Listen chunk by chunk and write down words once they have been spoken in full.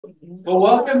Well,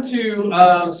 welcome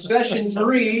to session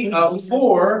 3 of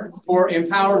 4 for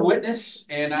Empowered Witness,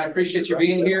 and I appreciate you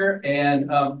being here.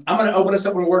 And I'm going to open us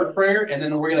up with a word of prayer, and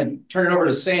then we're going to turn it over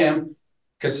to Sam,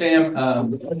 because Sam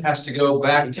has to go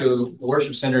back to the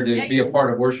worship center to be a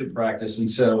part of worship practice. And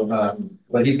so,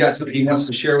 but he's got something he wants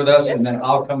to share with us, and then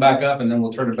I'll come back up, and then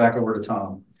we'll turn it back over to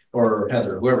Tom or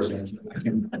Heather, whoever's going to.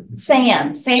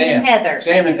 Sam and Heather.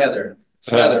 Sam and Heather.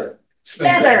 Heather.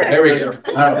 There we go.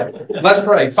 All right. Let's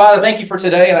pray. Father, thank you for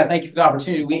today, and I thank you for the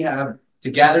opportunity we have to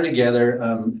gather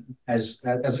together as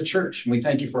a church. And we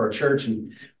thank you for our church,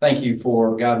 and thank you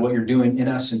for, God, what you're doing in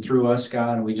us and through us,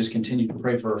 God. And we just continue to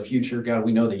pray for our future. God,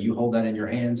 we know that you hold that in your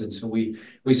hands, and so we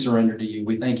surrender to you.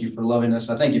 We thank you for loving us.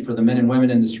 I thank you for the men and women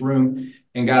in this room.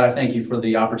 And God, I thank you for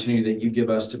the opportunity that you give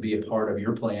us to be a part of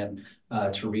your plan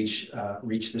to reach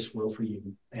this world for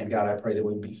you. And God, I pray that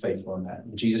we be faithful in that.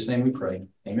 In Jesus' name we pray.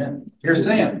 Amen. Here's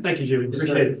Sam. Thank you, Jimmy.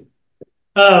 Appreciate it.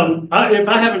 If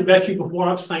I haven't met you before,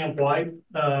 I'm Sam White.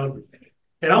 And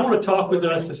I want to talk with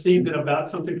us this evening about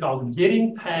something called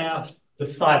getting past the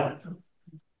silence.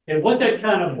 And what that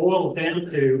kind of boils down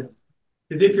to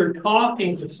is if you're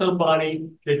talking to somebody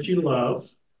that you love,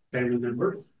 family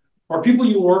members, or people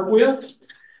you work with,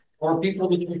 or people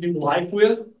that you do life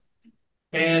with,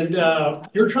 and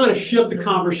you're trying to shift the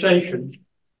conversation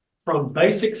from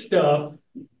basic stuff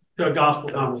to a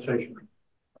gospel conversation.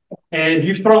 And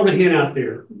you've thrown a hint out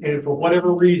there, and for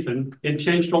whatever reason,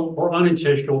 intentional or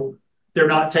unintentional, they're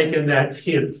not taking that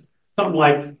hint. Something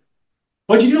like,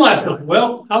 what'd you do last night?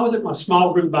 Well, I was at my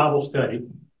small group Bible study.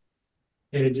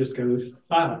 And it just goes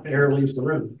silent. The air leaves the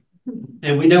room.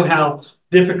 And we know how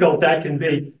difficult that can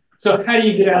be. So how do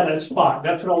you get out of that spot?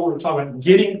 That's what I want to talk about,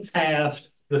 getting past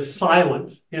the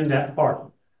silence in that part.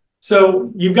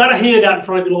 So you've got a handout in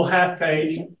front of you, a little half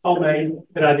page, homemade,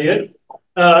 that I did.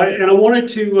 And I wanted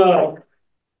to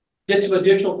get some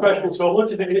additional questions. So I went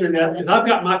to the internet, because I've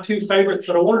got my two favorites,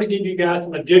 but I wanted to give you guys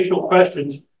some additional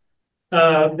questions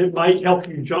that might help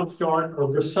you jumpstart or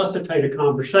resuscitate a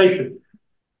conversation.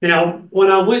 Now, when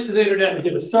I went to the internet and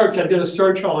did a search, I did a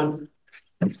search on,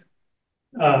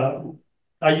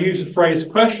 I used the phrase,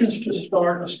 questions to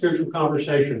start a spiritual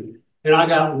conversation. And I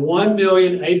got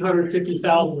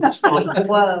 1,850,000 responses.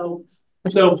 Whoa.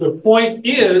 So the point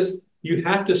is, you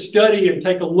have to study and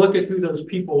take a look at who those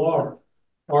people are.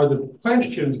 Are the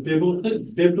questions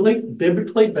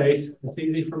biblically based? It's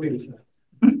easy for me to say.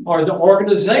 Are the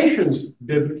organizations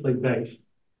biblically based?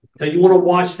 So you want to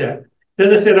watch that.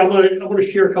 As I said, I'm going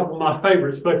to share a couple of my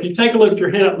favorites. But if you take a look at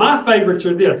your handout, my favorites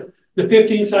are this: the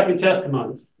 15-second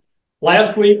testimonies.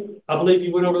 Last week, I believe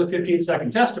you went over the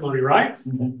 15-second testimony, right?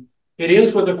 Mm-hmm. It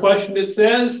ends with a question that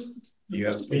says, do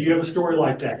you have a story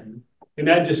like that? And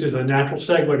that just is a natural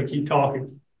segue to keep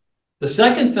talking. The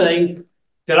second thing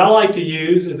that I like to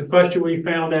use is a question we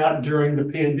found out during the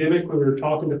pandemic when we were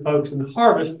talking to folks in the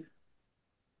harvest.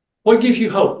 What gives you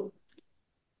hope?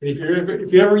 And if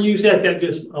you ever use that, that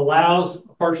just allows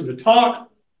a person to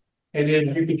talk, and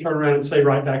then you can turn around and say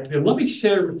right back to them, let me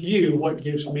share with you what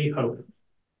gives me hope.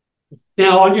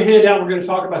 Now, on your handout, we're going to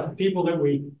talk about the people that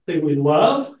we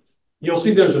love. You'll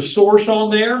see there's a source on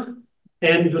there.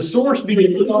 And the source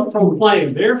being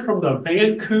proclaimed, they're from the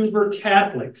Vancouver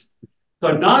Catholics.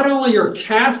 So not only are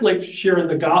Catholics sharing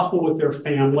the gospel with their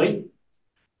family,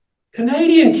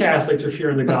 Canadian Catholics are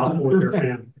sharing the gospel with their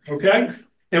family, okay?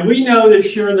 And we know that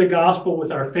sharing the gospel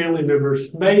with our family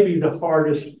members may be the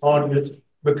hardest audience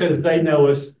because they know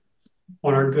us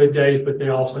on our good days, but they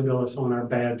also know us on our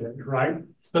bad days, right?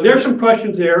 So there's some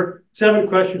questions there, 7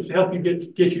 questions to help you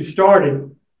get you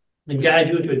started and guide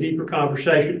you into a deeper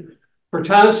conversation. For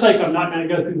time's sake, I'm not going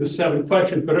to go through the 7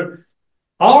 questions, but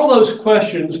all those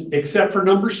questions, except for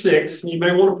number 6, and you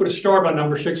may want to put a star by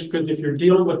number 6, because if you're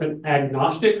dealing with an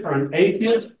agnostic or an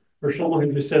atheist or someone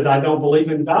who just says, I don't believe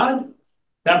in God,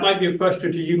 that might be a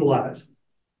question to utilize.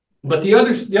 But the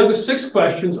other 6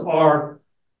 questions are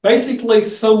basically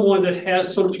someone that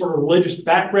has some sort of religious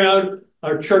background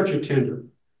or church attender.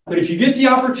 But if you get the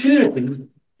opportunity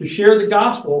to share the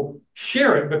gospel,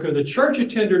 share it, because a church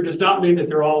attender does not mean that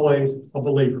they're always a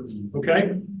believer,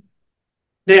 okay?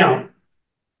 Now,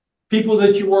 people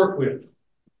that you work with.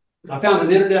 I found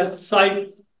an internet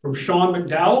site from Sean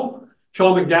McDowell.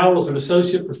 Sean McDowell is an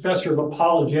associate professor of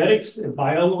apologetics at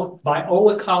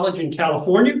Biola College in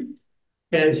California.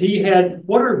 And he had,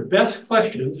 what are best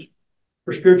questions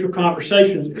for spiritual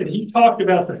conversations? And he talked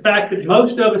about the fact that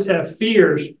most of us have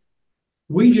fears.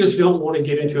 We just don't want to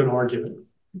get into an argument.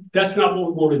 That's not what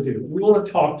we want to do. We want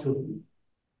to talk to them.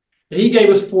 And he gave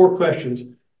us 4 questions.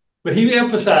 But he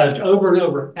emphasized over and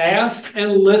over, ask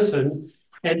and listen.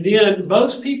 And then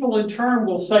most people in turn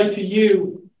will say to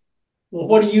you, well,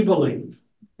 what do you believe?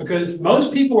 Because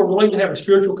most people are willing to have a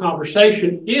spiritual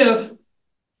conversation if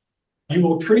you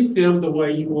will treat them the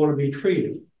way you want to be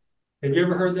treated. Have you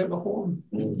ever heard that before?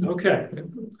 Okay.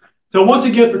 So once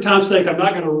again, for time's sake, I'm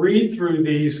not going to read through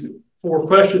these 4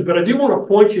 questions, but I do want to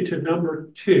point you to number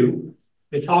 2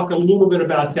 and talk a little bit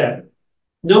about that.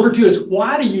 Number 2 is,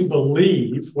 why do you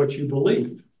believe what you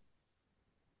believe?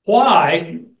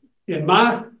 Why, in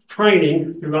my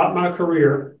training throughout my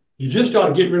career, you just ought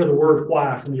to get rid of the word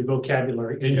why from your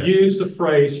vocabulary and use the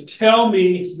phrase, tell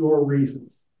me your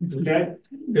reasons. Okay?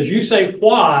 Because you say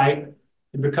why,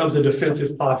 it becomes a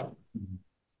defensive posture.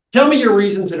 Tell me your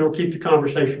reasons and it'll keep the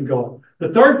conversation going. The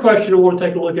third question I want to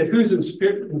take a look at, who's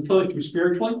influenced you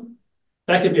spiritually?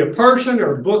 That could be a person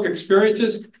or a book,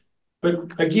 experiences.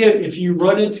 But again, if you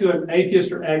run into an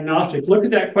atheist or agnostic, look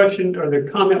at that question or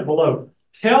the comment below.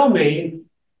 Tell me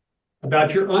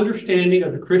about your understanding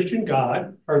of the Christian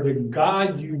God or the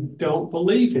God you don't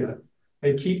believe in,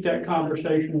 and keep that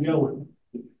conversation going.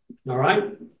 All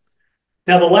right?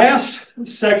 Now, the last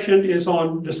section is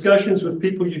on discussions with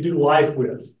people you do life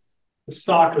with, the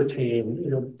soccer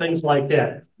team, things like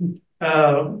that.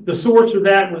 The source of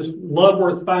that was Love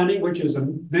Worth Finding, which is a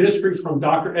ministry from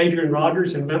Dr. Adrian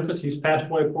Rogers in Memphis. He's passed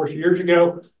away, of course, years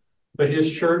ago, but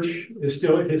his church is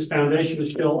still, his foundation is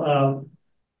still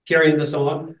carrying this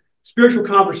on. Spiritual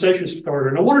Conversation Starter.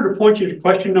 And I wanted to point you to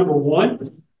question number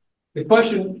 1. The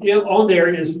question on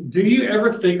there is, do you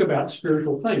ever think about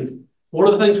spiritual things? One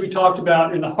of the things we talked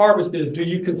about in the harvest is, do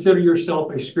you consider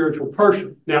yourself a spiritual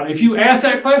person? Now, if you ask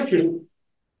that question,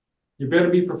 you better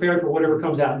be prepared for whatever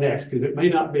comes out next, because it may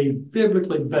not be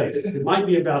biblically based. It might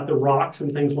be about the rocks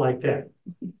and things like that.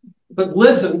 But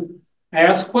listen,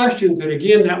 ask questions, and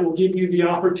again, that will give you the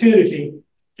opportunity.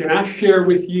 Can I share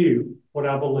with you what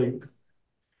I believe?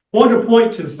 I want to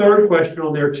point to the third question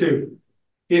on there too.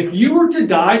 If you were to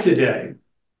die today,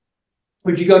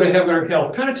 would you go to heaven or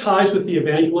hell? Kind of ties with the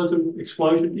evangelism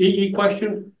explosion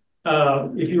question.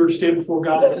 If you were to stand before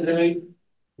God today,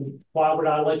 why would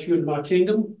I let you into my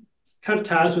kingdom? Kind of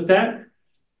ties with that.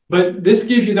 But this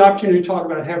gives you the opportunity to talk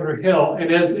about heaven or hell.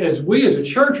 And as we as a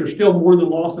church are still more than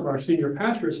loss of our senior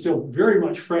pastor, it's still very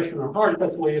much fresh in our heart.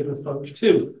 That's the way it is with folks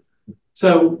too.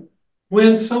 So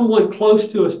when someone close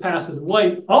to us passes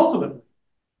away, ultimately,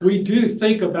 we do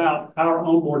think about our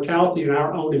own mortality and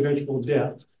our own eventual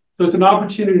death. So it's an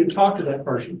opportunity to talk to that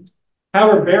person.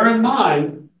 However, bear in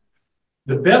mind,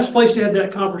 the best place to have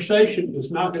that conversation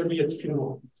is not going to be at the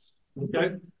funeral.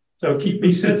 Okay? So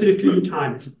be sensitive to your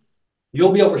timing.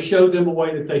 You'll be able to show them a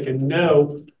way that they can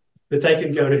know that they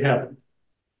can go to heaven.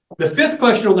 The 5th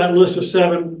question on that list of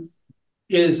 7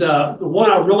 is the one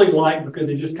I really like, because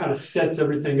it just kind of sets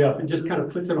everything up. It just kind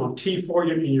of puts it on T for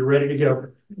you and you're ready to go.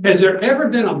 Has there ever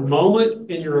been a moment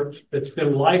in your that's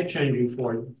been life-changing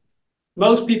for you?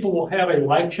 Most people will have a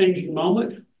life-changing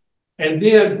moment, and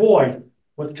then, boy,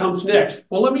 what comes next?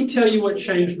 Well, let me tell you what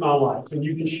changed my life, and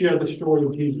you can share the story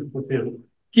of Jesus with them.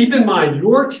 Keep in mind,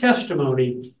 your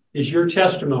testimony is your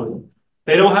testimony.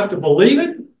 They don't have to believe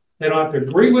it. They don't have to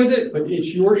agree with it, but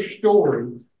it's your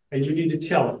story, and you need to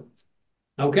tell it.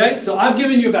 Okay, so I've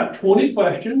given you about 20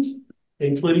 questions,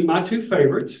 including my 2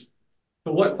 favorites.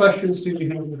 So what questions do you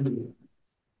have with me?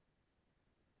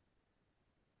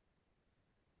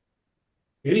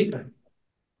 Anything?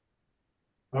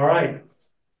 All right.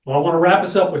 Well, I want to wrap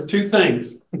us up with 2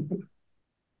 things.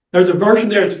 There's a version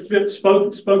there that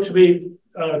spoke to me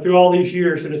through all these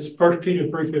years, and it's 1 Peter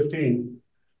 3:15.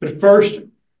 But first,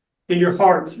 in your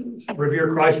hearts,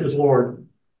 revere Christ as Lord.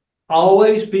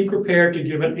 Always be prepared to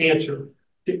give an answer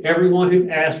to everyone who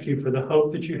asks you for the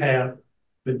hope that you have,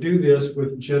 but do this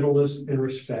with gentleness and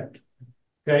respect.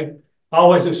 Okay?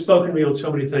 Always has spoken to me on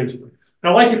so many things. And I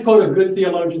like to quote a good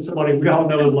theologian, somebody we all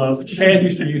know and love. Chad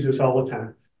used to use this all the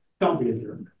time. Don't be a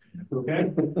jerk.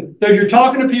 Okay? So you're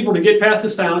talking to people to get past the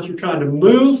silence. You're trying to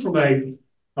move from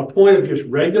a point of just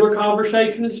regular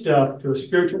conversation and stuff to a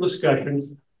spiritual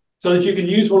discussion so that you can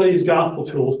use one of these gospel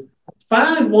tools.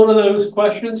 Find one of those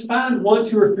questions, find 1,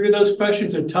 2, or 3 of those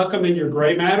questions and tuck them in your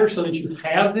gray matter so that you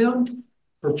have them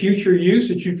for future use,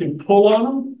 that you can pull on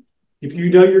them. If you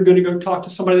know you're going to go talk to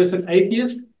somebody that's an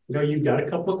atheist, you've got a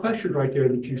couple of questions right there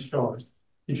that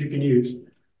you can use.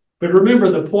 But remember,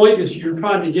 the point is you're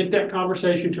trying to get that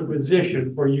conversation to a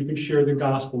position where you can share the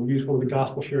gospel, use one of the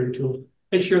gospel sharing tools,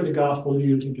 and share the gospel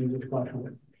using Jesus Christ.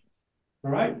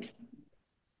 All right?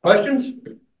 Questions?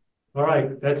 All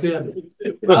right, that's it.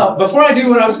 Before I do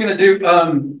what I was going to do,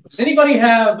 does anybody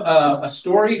have a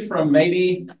story from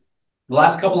maybe the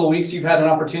last couple of weeks you've had an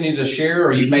opportunity to share,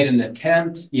 or you've made an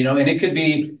attempt, and it could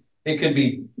be it could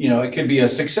be, it could be a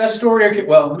success story. Or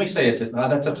well, let me say it.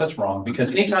 That's wrong because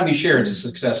anytime you share, it's a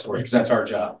success story because that's our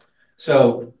job.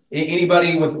 So,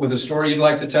 anybody with a story you'd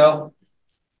like to tell?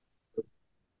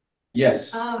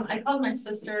 Yes. I called my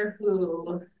sister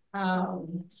who,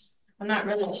 I'm not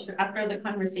really sure, after the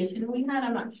conversation we had,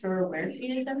 I'm not sure where she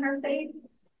is in her faith.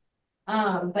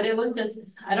 But it was just,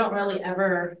 I don't really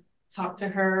ever talk to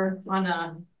her on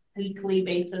a weekly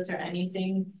basis or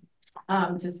anything.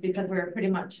 Just because we're pretty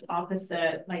much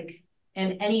opposite, like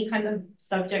in any kind of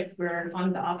subject, we're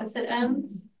on the opposite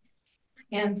ends.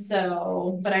 And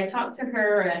so, but I talked to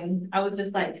her and I was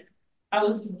just like, I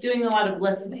was doing a lot of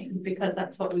listening because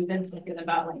that's what we've been thinking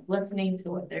about, like listening to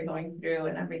what they're going through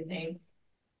and everything.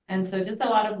 And so just a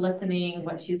lot of listening,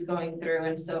 what she's going through.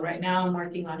 And so right now I'm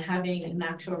working on having an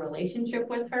actual relationship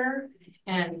with her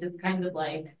and just kind of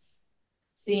like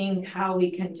seeing how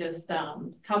we can just,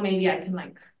 how maybe I can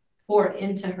like pour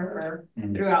into her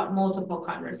throughout multiple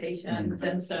conversations.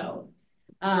 And so,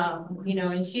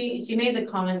 and she made the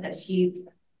comment that she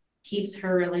keeps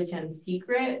her religion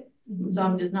secret. So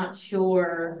I'm just not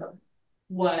sure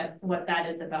what that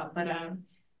is about, but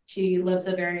she lives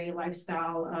a very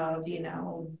lifestyle of,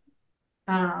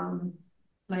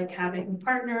 like having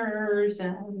partners,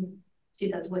 and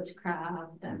she does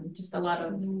witchcraft and just a lot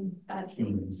of bad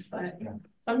things. But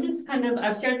I'm just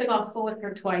I've shared the gospel with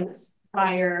her twice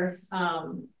prior,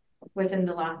 within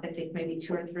the last, I think maybe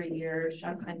 2 or 3 years.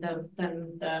 I've kind of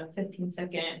done the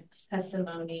 15-second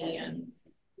testimony and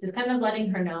just kind of letting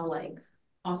her know, like,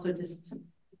 also just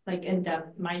like in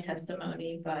depth my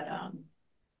testimony, but I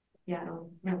don't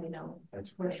really know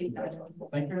where she's at.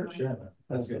 Thank you for sharing that.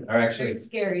 That's good. Or actually, it's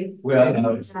scary. Well,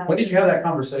 when did you have that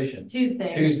conversation?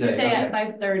 Tuesday okay. at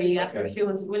 5:30 after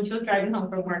when she was driving home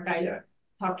from work. I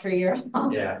talked her ear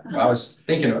off. Yeah, I was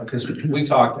thinking of it because we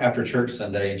talked after church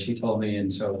Sunday and she told me,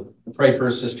 and so I prayed for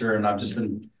her sister, and I've just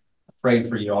been praying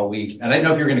for you all week. And I didn't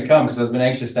know if you were going to come because I've been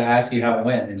anxious to ask you how it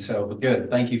went. And so, but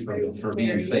good. Thank you for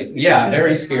being faithful. Yeah,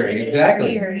 very scary.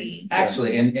 Exactly. Scary.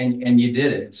 Actually, and you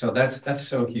did it. So that's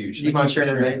so huge. Do you mind sharing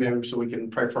her name so we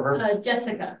can pray for her?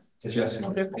 Jessica. Jessica. I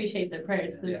would appreciate the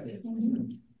prayers. Yeah.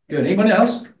 Good. Anyone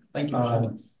else? Thank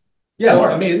you. Yeah, so,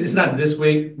 I mean, it's not this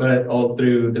week, but all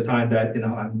through the time that,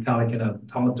 I'm kind of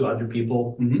talking to other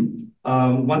people.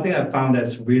 One thing I found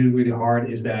that's really, really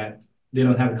hard is that they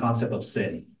don't have a concept of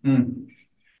sin.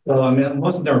 So, I mean,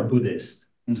 most of them are Buddhists.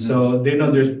 So they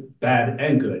know there's bad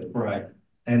and good. Right.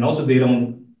 And also they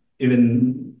don't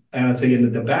even, and I'd say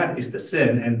the bad is the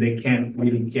sin, and they can't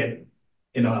really get,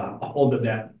 a hold of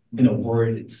that,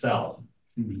 word itself.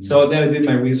 So then I did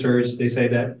my research. They say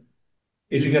that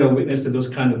if you get a witness to those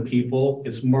kind of people,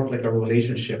 it's more of like a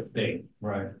relationship thing.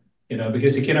 Right.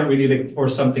 Because you cannot really like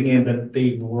force something in that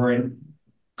they weren't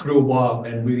grew up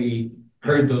and really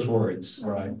heard those words.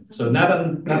 Right. So not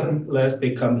unless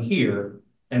they come here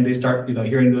and they start,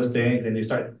 hearing those things, and they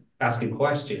start asking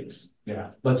questions. Yeah.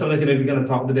 But sometimes, you're going to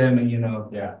talk to them and,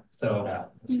 Yeah. So. Yeah,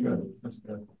 that's good. That's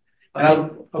good.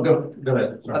 Go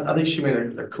ahead. Sorry. I think she made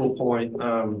a cool point.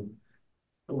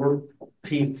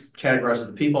 He categorized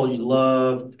the people you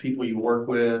love, the people you work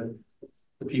with,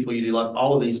 the people you love.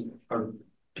 All of these are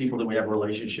people that we have a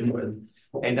relationship with.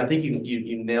 And I think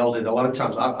you nailed it. A lot of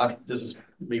times, this is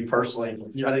me personally.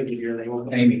 I didn't give you your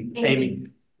name. Amy.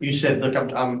 You said, "Look,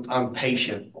 I'm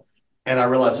patient," and I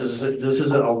realized this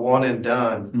isn't a one and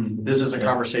done. This is a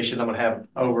conversation I'm going to have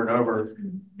over and over,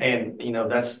 and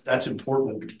that's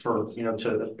important for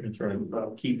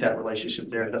to keep that relationship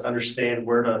there, to understand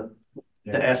where to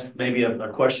ask maybe a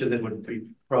question that would be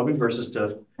probing versus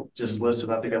to just listen.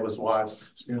 I think that was wise.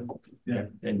 Yeah.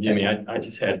 And Jimmy, I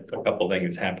just had a couple of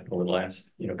things happen over the last,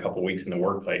 couple of weeks in the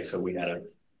workplace. So we had a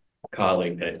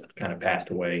colleague that kind of passed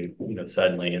away,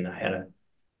 suddenly, and I had a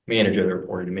manager that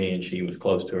reported to me, and she was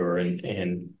close to her,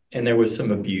 and there was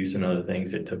some abuse and other things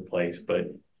that took place.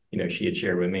 But, she had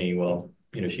shared with me, well,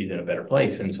 she's in a better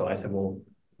place. And so I said, well,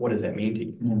 what does that mean to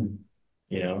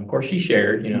you? Of course she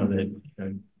shared, that,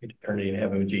 eternity in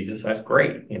heaven with Jesus. So that's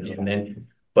great.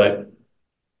 But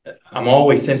I'm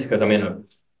always sensitive because I'm in a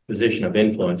position of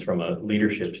influence from a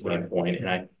leadership standpoint, and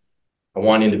I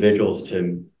want individuals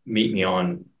to meet me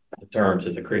on the terms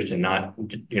as a Christian, not,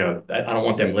 I don't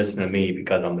want them listening to me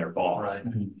because I'm their boss.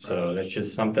 Right. So that's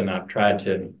just something I've tried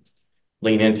to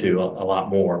lean into a lot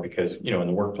more because, in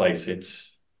the workplace,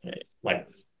 it's like,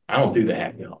 I don't do the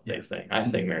happy holidays thing. I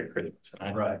say Merry Christmas.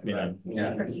 And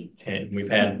we've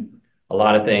had a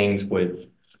lot of things with,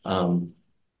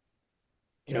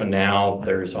 now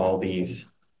there's all these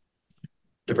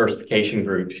diversification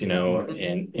groups,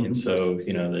 and so,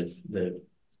 the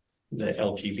the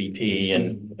LGBT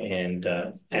and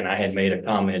I had made a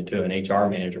comment to an HR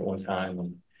manager one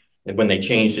time when they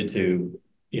changed it to,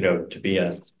 to be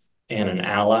an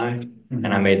ally. Mm-hmm.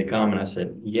 And I made the comment, I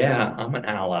said, yeah, I'm an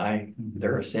ally.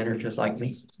 They're a sinner just like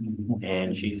me. Mm-hmm.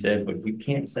 And she said, but we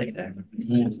can't say that.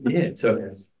 Yeah.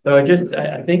 So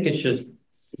I think it's just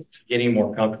getting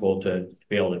more comfortable to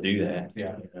be able to do that.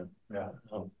 Yeah. Yeah.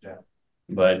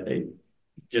 But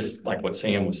just like what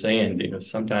Sam was saying,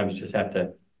 sometimes you just have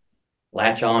to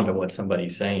latch on to what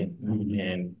somebody's saying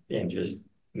and just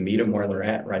meet them where they're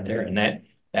at right there. And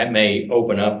that may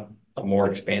open up a more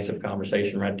expansive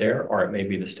conversation right there, or it may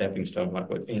be the stepping stone, like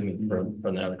what Amy from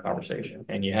another conversation.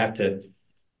 And you have to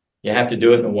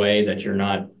do it in a way that you're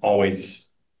not always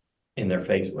in their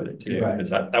face with it too. Right. Because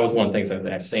that was one of the things I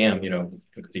asked Sam,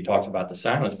 because he talks about the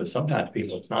silence, but sometimes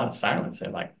people, it's not a silence.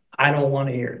 They're like, I don't want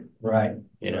to hear it. Right.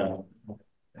 And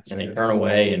they turn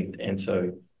away. And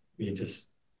so you just,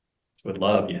 with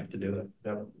love, you have to do it.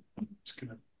 Yep. That's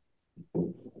good.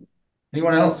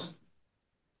 Anyone else?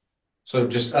 So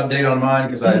just update on mine,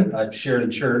 because I've shared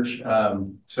in church.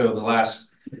 So the last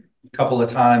couple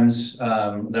of times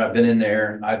that I've been in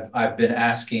there, I've been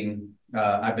asking,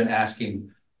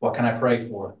 what can I pray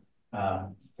for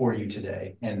you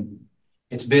today? And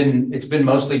it's been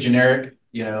mostly generic,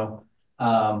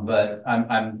 but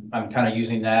I'm kind of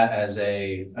using that as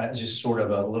just sort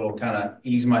of a little kind of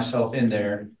ease myself in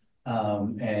there.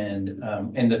 And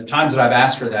the times that I've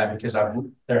asked her that, because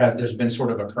there's been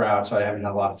sort of a crowd, so I haven't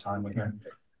had a lot of time with her.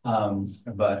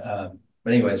 But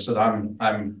anyway, so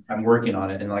I'm working on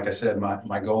it, and like I said,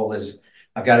 my goal is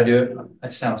I've got to do it.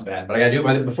 That sounds bad, but I got to do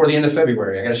it before the end of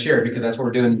February. I got to share it because that's what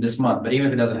we're doing this month. But even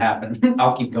if it doesn't happen,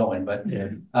 I'll keep going. But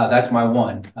that's my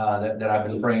one that I've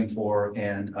been praying for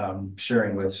and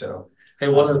sharing with. So hey,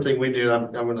 one other thing we do, I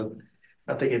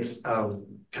think it's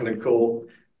kind of cool.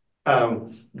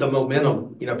 The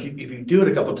momentum, if you do it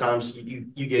a couple of times,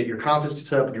 you get your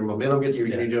confidence up and your momentum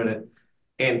you're doing it.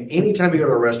 And anytime you go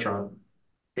to a restaurant,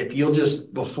 if you'll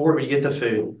just, before you get the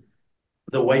food,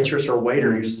 the waitress or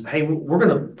waiter, you just, hey, we're going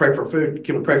to pray for food.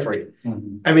 Can we pray for you?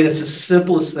 Mm-hmm. I mean, it's the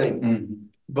simplest thing,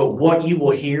 but what you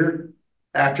will hear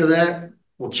after that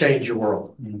will change your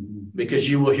world because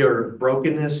you will hear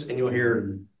brokenness and you'll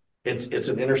hear it's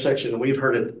an intersection. We've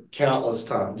heard it countless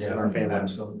times in our family.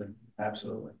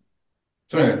 Absolutely.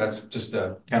 So anyway, that's just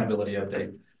a accountability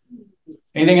update.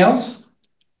 Anything else?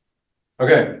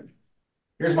 Okay.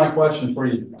 Here's my question for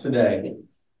you today.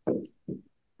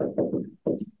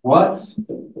 What's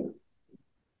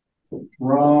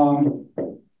wrong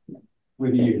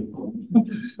with you?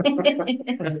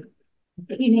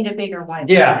 You need a bigger one.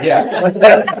 Yeah.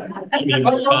 We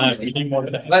need more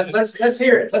than that. Let's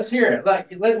hear it. Let's hear it.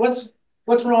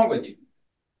 What's wrong with you?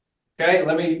 Okay,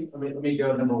 let me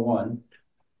go number one.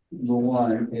 Number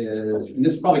one is, and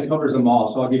this probably covers them all,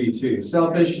 so I'll give you two.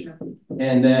 Selfish,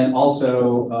 and then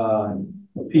also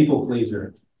people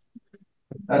pleaser.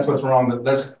 That's what's wrong.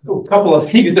 That's a couple of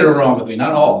things that are wrong with me,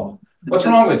 not all. What's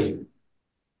wrong with you?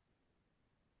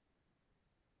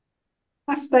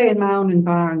 I stay in my own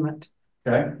environment.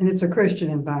 Okay. And it's a Christian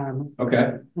environment.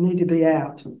 Okay. I need to be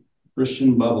out.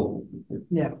 Christian bubble.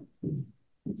 Yeah.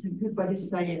 It's a good way to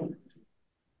say it.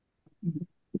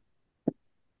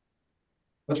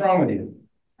 What's wrong with you?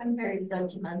 I'm very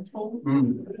judgmental.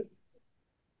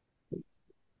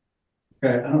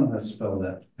 Okay, I don't know how to spell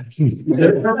that. Is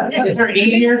there E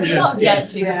here? We won't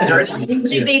judge you.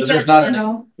 To be There's not an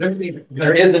judgmental.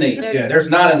 There is an E. There- There's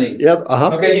not an E. Yep.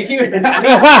 Okay, you keep it.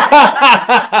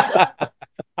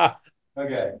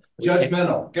 Okay.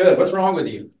 Judgmental. Good. What's wrong with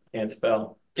you? Can't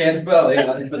spell. Can't spell.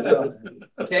 Yeah.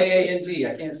 K-A-N-T.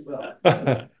 I can't spell.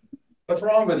 What's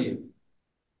wrong with you?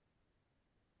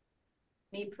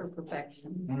 Need for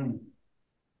perfection.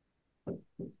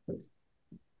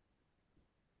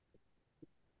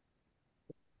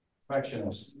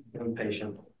 Perfectionist.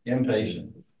 Impatient.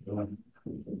 Impatient.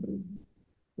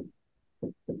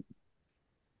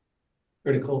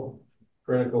 Critical.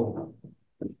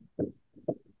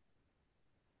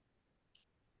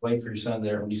 Wait for your son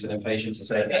there when you said impatience to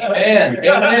say, amen,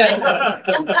 amen.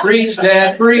 Preach,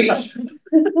 Dad, preach. Too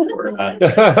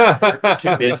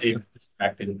busy,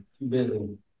 distracted. Too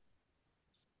busy.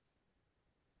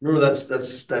 Remember, that's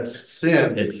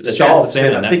sin. It's all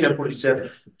sin. I think that's what he said.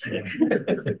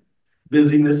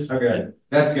 Busyness. Okay,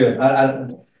 that's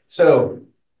good. So,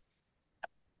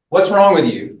 what's wrong with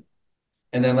you?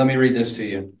 And then let me read this to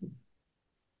you.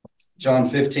 John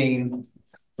 15,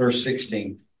 verse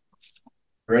 16.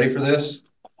 Ready for this?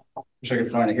 Wish I could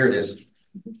find it. Here it is.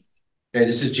 Okay,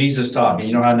 this is Jesus talking.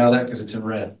 You know how I know that? Because it's in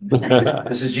red.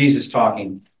 This is Jesus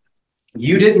talking.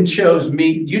 You didn't choose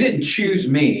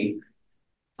me,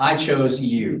 I chose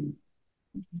you.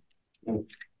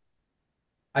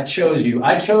 I chose you.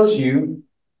 I chose you.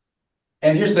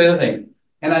 And here's the other thing.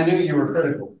 And I knew you were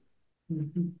critical.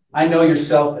 I know you're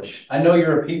selfish. I know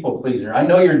you're a people pleaser. I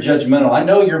know you're judgmental. I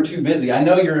know you're too busy. I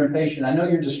know you're impatient. I know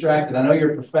you're distracted. I know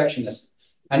you're a perfectionist.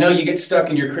 I know you get stuck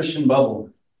in your Christian bubble.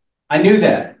 I knew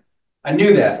that. I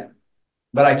knew that.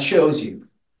 But I chose you.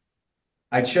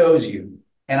 I chose you.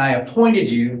 And I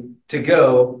appointed you to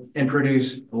go and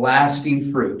produce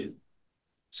lasting fruit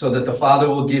so that the Father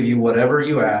will give you whatever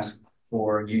you ask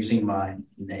for using my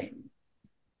name.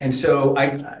 And so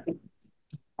I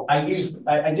just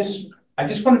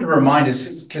wanted to remind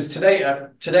us, because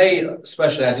today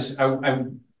especially, I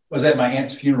was at my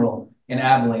aunt's funeral in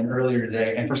Abilene earlier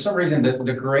today, and for some reason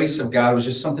the grace of God was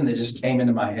just something that just came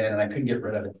into my head, and I couldn't get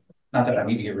rid of it. Not that I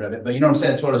need to get rid of it, but you know what I'm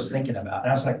saying? That's what I was thinking about.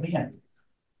 And I was like, man,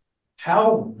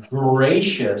 how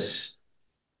gracious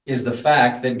is the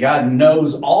fact that God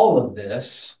knows all of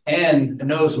this and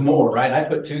knows more, right? I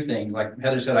put two things, like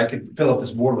Heather said, I could fill up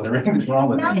this board with everything that's wrong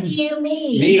with me. Not you,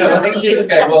 me. Me too.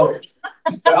 Okay, well,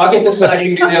 I'll get this side,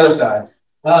 you can do the other side.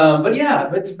 But yeah,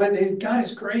 but God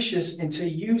is gracious and to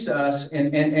use us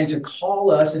and to call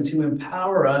us and to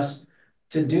empower us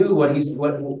to do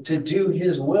to do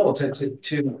His will,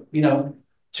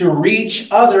 to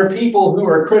reach other people who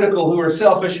are critical, who are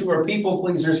selfish, who are people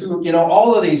pleasers, who,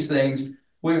 all of these things.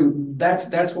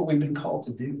 That's what we've been called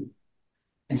to do.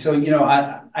 And so,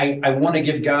 I want to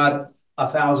give God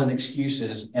 1,000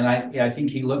 excuses, and I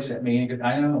think He looks at me and goes,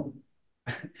 I know,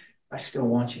 I still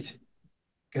want you to,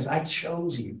 because I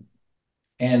chose you.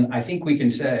 And I think we can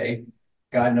say,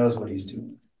 God knows what He's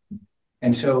doing.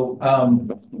 And so,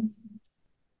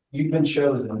 you've been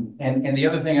chosen. And the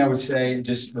other thing I would say,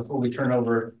 just before we turn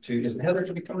over to, is Heather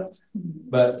to be coming up?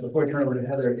 But before we turn over to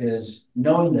Heather, is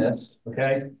knowing this,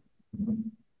 okay?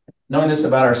 Knowing this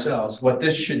about ourselves, what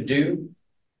this should do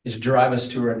is drive us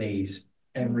to our knees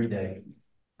every day.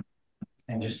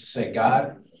 And just to say,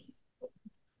 God,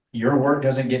 your work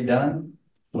doesn't get done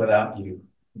without you.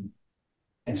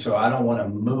 And so I don't want to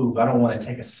move. I don't want to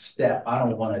take a step. I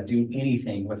don't want to do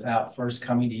anything without first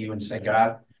coming to you and say,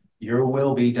 God, your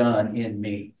will be done in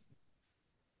me.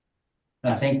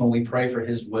 And I think when we pray for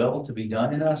His will to be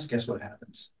done in us, guess what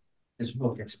happens? His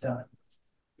will gets done.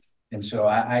 And so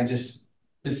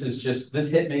this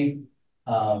hit me.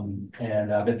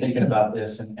 And I've been thinking about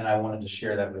this and I wanted to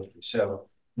share that with you. So,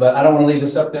 but I don't want to leave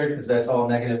this up there because that's all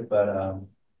negative, but I'm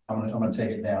going to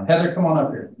take it down. Heather, come on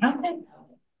up here. Okay.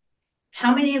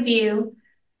 How many of you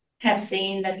have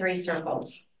seen the 3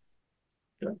 circles?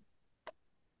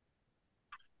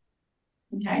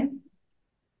 Okay.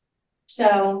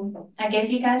 So I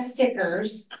gave you guys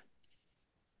stickers.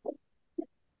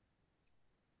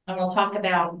 And we'll talk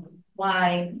about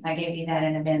why I gave you that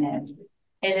in a minute.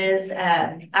 It is,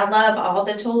 I love all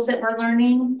the tools that we're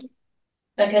learning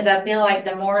because I feel like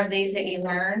the more of these that you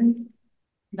learn,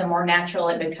 the more natural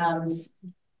it becomes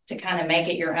to kind of make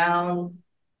it your own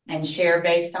and share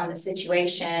based on the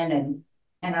situation.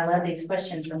 And I love these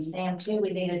questions from Sam too.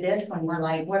 We needed this one. We're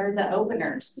like, what are the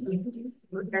openers?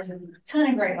 There's a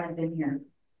ton of great ones in here.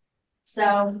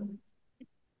 So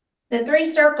the 3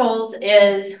 circles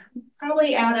is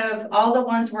probably out of all the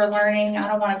ones we're learning, I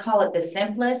don't want to call it the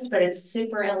simplest, but it's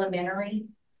super elementary.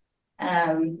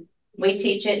 We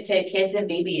teach it to kids in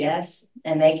VBS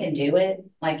and they can do it.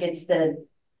 Like it's the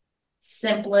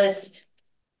simplest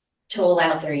tool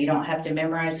out there. You don't have to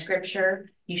memorize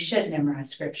scripture. You should memorize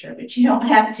scripture, but you don't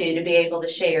have to be able to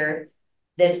share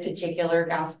this particular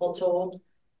gospel tool.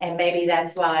 And maybe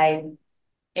that's why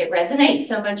it resonates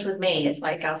so much with me. It's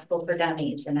like gospel for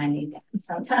dummies, and I need that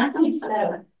sometimes.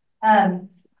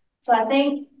 So I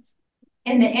think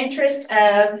in the interest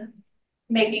of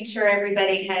making sure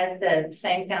everybody has the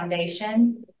same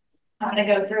foundation, I'm going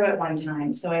to go through it one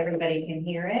time so everybody can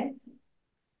hear it.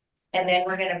 And then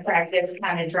we're going to practice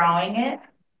kind of drawing it.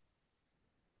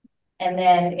 And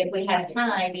then if we have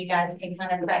time, you guys can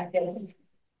kind of practice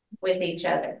with each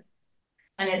other.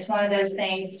 And it's one of those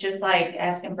things, just like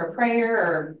asking for prayer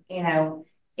or, it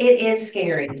is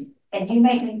scary. And you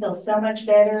make me feel so much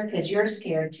better because you're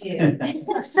scared too.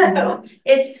 So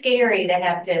it's scary to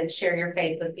have to share your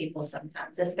faith with people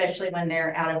sometimes, especially when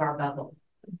they're out of our bubble,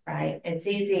 right? It's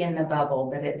easy in the bubble,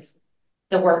 but it's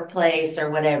the workplace or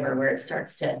whatever where it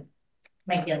starts to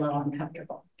make you a little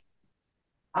uncomfortable.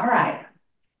 All right.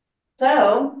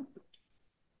 So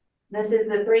this is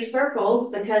the 3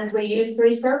 circles because we use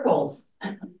 3 circles.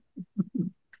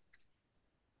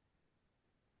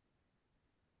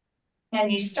 And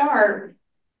you start,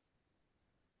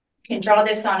 you can draw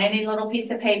this on any little piece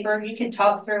of paper. You can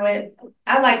talk through it.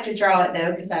 I like to draw it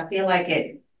though, because I feel like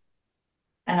it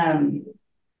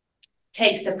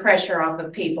takes the pressure off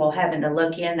of people having to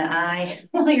look you in the eye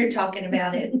while you're talking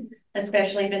about it,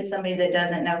 especially if it's somebody that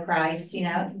doesn't know Christ, you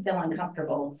know, it can feel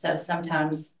uncomfortable. So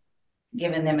sometimes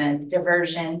giving them a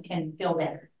diversion can feel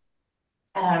better.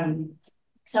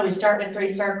 So we start with 3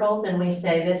 circles and we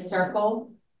say this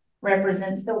circle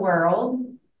represents the world.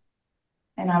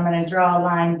 And I'm going to draw a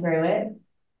line through it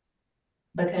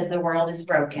because the world is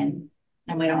broken.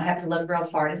 And we don't have to look real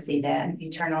far to see that. If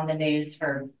you turn on the news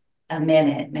for a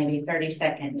minute, maybe 30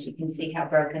 seconds, you can see how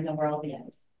broken the world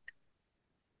is.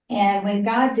 And when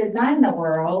God designed the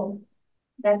world,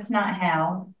 that's not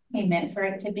how he meant for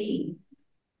it to be.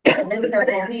 This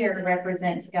circle here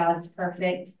represents God's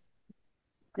perfect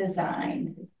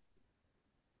design.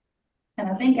 And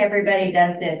I think everybody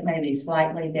does this maybe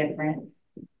slightly different.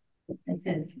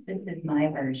 This is my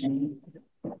version.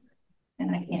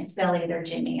 And I can't spell either,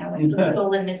 Jimmy. I went to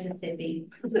school in Mississippi,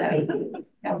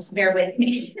 so bear with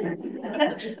me.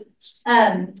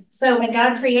 So when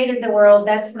God created the world,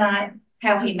 that's not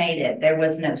how he made it. There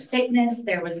was no sickness,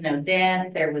 there was no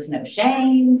death, there was no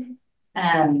shame.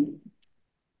 And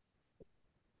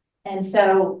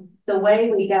so the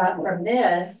way we got from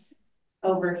this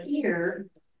over here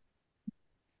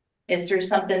is through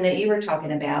something that you were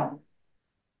talking about,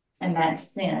 and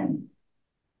that's sin.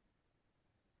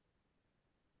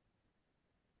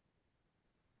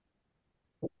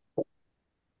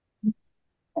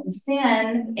 And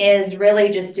sin is really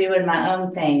just doing my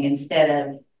own thing instead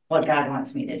of what God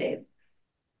wants me to do.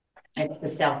 It's the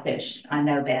selfish, I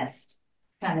know best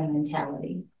kind of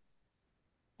mentality.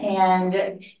 And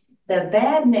the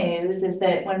bad news is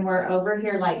that when we're over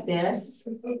here like this,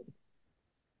 we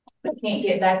can't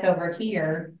get back over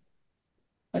here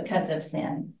because of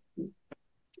sin.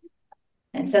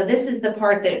 And so this is the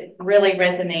part that really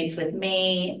resonates with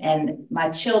me and my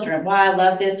children. Why I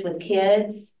love this with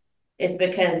kids is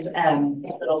because, a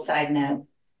little side note,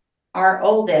 our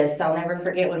oldest, I'll never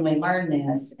forget when we learned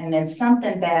this, and then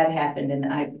something bad happened,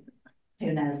 and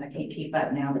who knows, I can't keep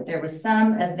up now, but there was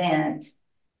some event,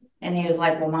 and he was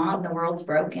like, well, Mom, the world's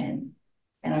broken.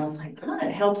 And I was like, oh,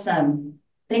 it helps them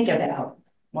think about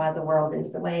why the world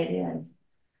is the way it is.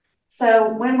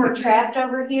 So when we're trapped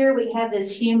over here, we have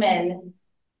this human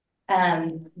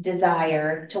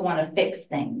desire to want to fix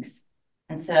things.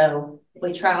 And so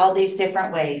we try all these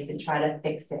different ways to try to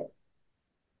fix it.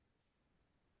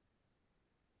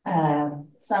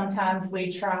 Sometimes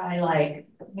we try like,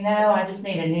 you know, I just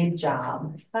need a new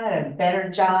job. If I had a better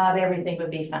job, everything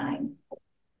would be fine.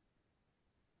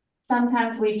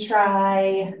 Sometimes we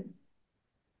try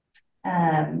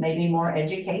maybe more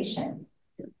education.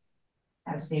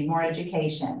 I just need more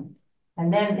education,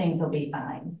 and then things will be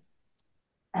fine.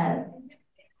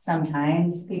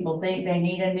 Sometimes people think they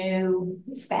need a new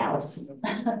spouse. It's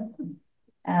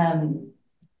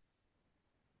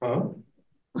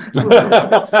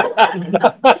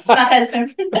my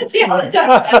husband from the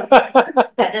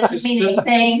that doesn't mean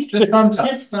anything.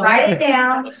 Just write it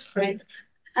down.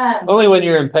 Only when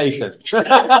you're impatient.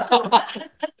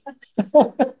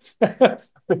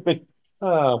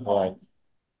 Oh boy.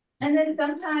 And then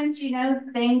sometimes, you know,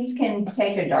 things can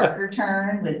take a darker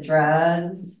turn with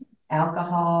drugs,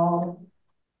 alcohol.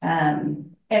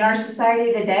 In our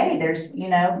society today, there's, you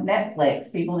know,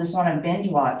 Netflix. People just want to binge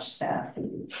watch stuff.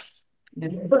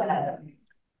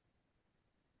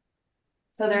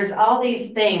 So there's all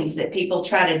these things that people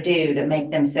try to do to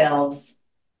make themselves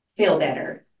feel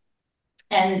better.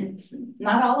 And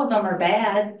not all of them are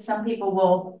bad. Some people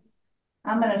will,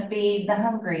 I'm going to feed the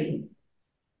hungry.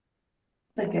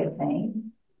 It's a good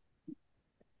thing.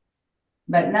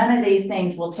 But none of these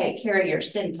things will take care of your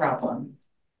sin problem.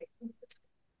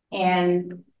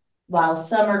 And while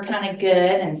some are kind of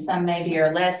good and some maybe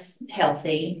are less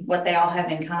healthy, what they all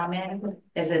have in common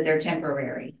is that they're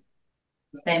temporary.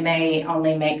 They may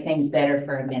only make things better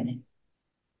for a minute.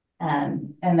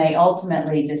 And they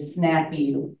ultimately just snap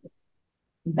you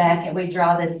back. And we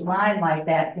draw this line like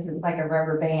that because it's like a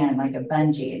rubber band, like a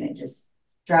bungee, and it just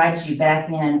drives you back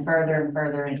in further and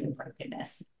further into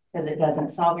brokenness because it doesn't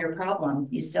solve your problem.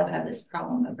 You still have this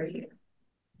problem over here.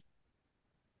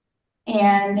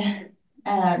 And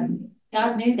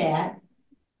God knew that,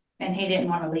 and he didn't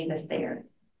want to leave us there.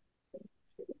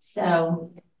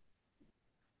 So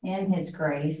in his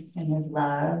grace and his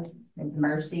love, his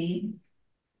mercy,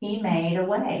 he made a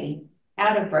way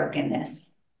out of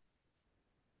brokenness.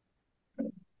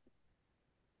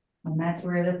 And that's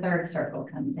where the third circle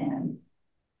comes in.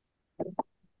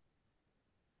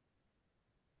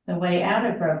 The way out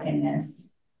of brokenness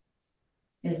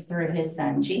is through his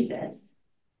son, Jesus.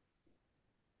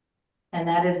 And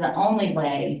that is the only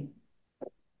way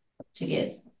to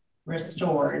get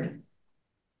restored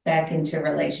back into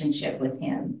relationship with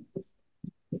him.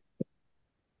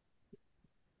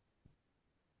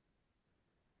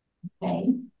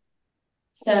 Okay.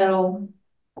 So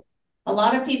a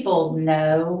lot of people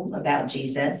know about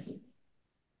Jesus,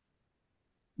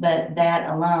 but that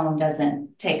alone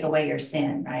doesn't take away your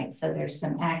sin, right? So there's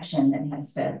some action that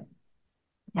has to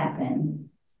happen.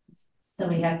 So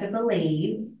we have to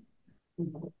believe.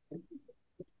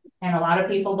 And a lot of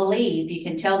people believe. You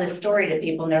can tell this story to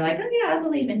people and they're like, oh yeah, I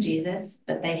believe in Jesus,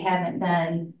 but they haven't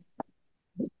done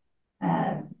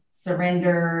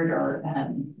surrendered, or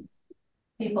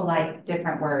people like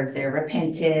different words there,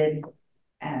 repented,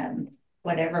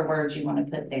 whatever words you want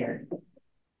to put there.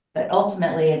 But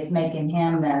ultimately it's making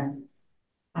him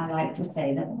I like to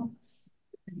say the boss.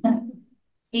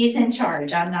 He's in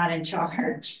charge. I'm not in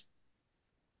charge.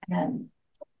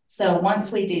 So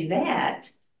once we do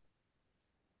that,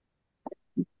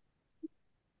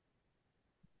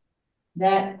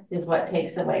 that is what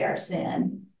takes away our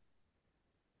sin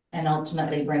and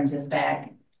ultimately brings us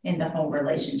back in the whole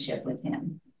relationship with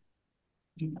him.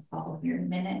 I'll follow here in a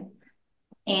minute.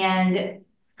 And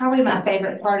probably my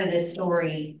favorite part of this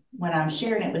story when I'm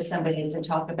sharing it with somebody is to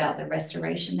talk about the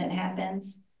restoration that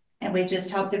happens. And we just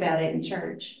talked about it in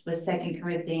church with 2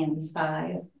 Corinthians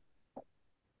 5.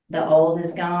 The old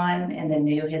is gone and the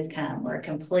new has come. We're a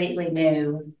completely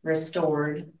new,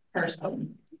 restored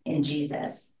person in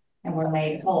Jesus, and we're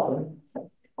made whole.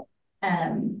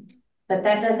 But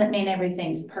that doesn't mean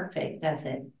everything's perfect, does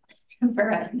it?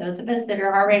 For those of us that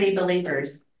are already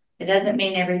believers, it doesn't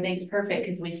mean everything's perfect,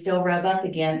 because we still rub up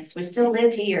against, we still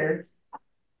live here.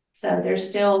 So there's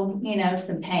still,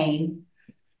 some pain,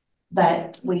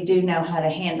 but we do know how to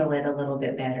handle it a little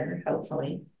bit better,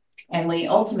 hopefully. And we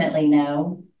ultimately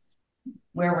know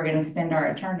where we're going to spend our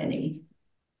eternity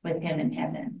with him in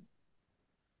heaven.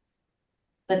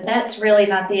 But that's really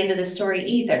not the end of the story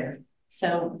either.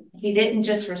 So he didn't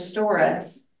just restore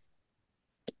us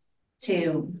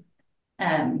to,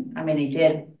 he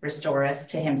did restore us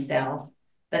to himself,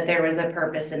 but there was a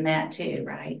purpose in that too,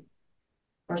 right?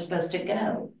 We're supposed to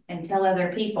go and tell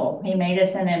other people. He made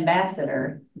us an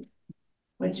ambassador,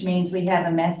 which means we have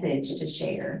a message to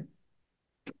share.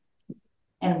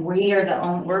 And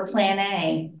we're plan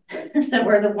A. So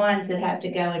we're the ones that have to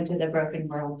go into the broken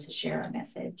world to share our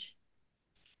message.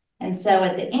 And so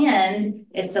at the end,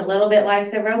 it's a little bit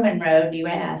like the Roman road. You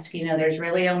ask, there's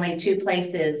really only two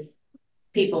places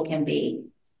people can be.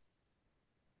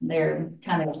 They're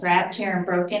kind of trapped here in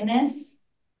brokenness,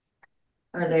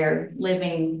 or they're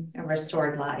living a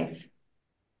restored life.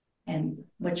 And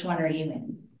which one are you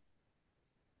in?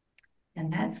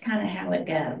 And that's kind of how it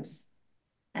goes.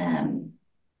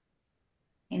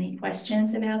 Any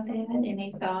questions about that?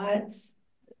 Any thoughts?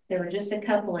 There were just a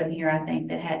couple in here, I think,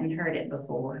 that hadn't heard it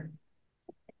before.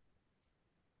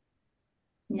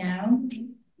 No?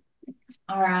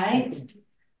 All right.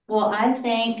 Well, I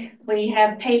think we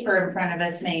have paper in front of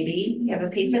us, maybe. You have a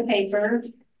piece of paper.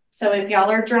 So if y'all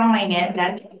are drawing it,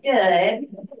 that's good.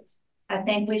 I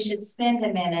think we should spend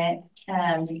a minute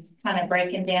kind of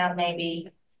breaking down maybe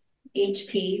each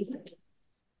piece,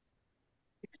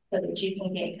 so that you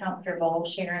can get comfortable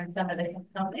sharing some of the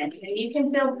components. And you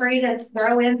can feel free to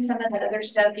throw in some of the other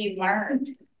stuff you've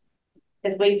learned,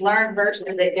 because we've learned verses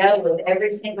that go with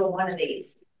every single one of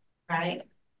these, right?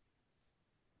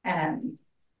 I'm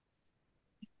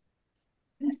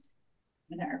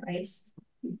gonna erase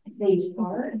these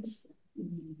parts.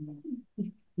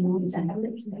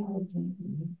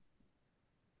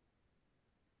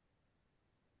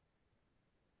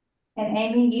 And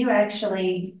Amy,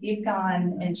 you've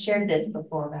gone and shared this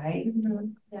before, right? Mm-hmm.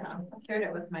 Yeah, I shared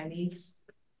it with my niece.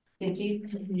 Did you?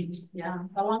 Yeah,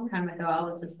 a long time ago, I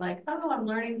was just like, oh, I'm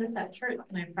learning this at church.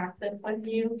 Can I practice with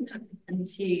you? And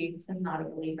she is not a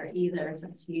believer either, so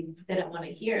she didn't want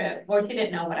to hear it, or she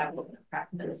didn't know what I was going to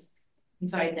practice. And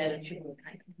so I did, and she was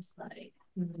kind of just like,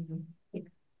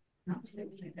 not too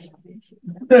excited.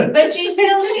 But you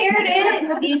still shared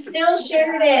it. You still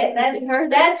shared it.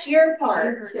 That's your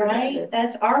part, right?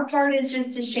 That's our part, is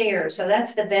just to share. So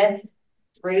that's the best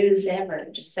ruse ever.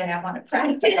 Just say, I want to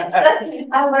practice.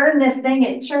 I learned this thing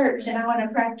at church and I want to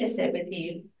practice it with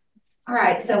you. All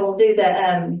right. So we'll do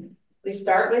we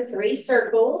start with 3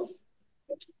 circles.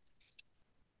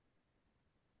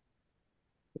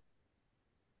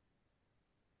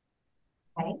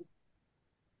 Okay.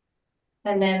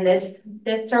 And then this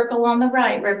circle on the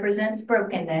right represents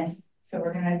brokenness. So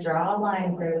we're going to draw a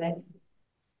line through it.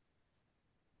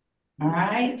 All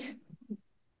right.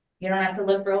 You don't have to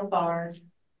look real far.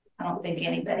 I don't think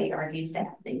anybody argues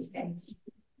that these days.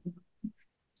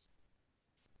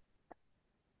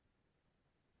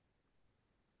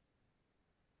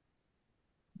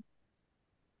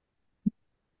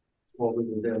 what we've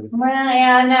been doing. Well,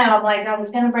 yeah, I know. I'm like, I was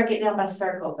gonna break it down by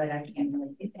circle, but I can't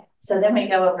really do that. So then we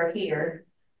go over here.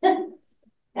 And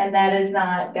that is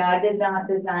not, God did not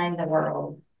design the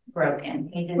world broken.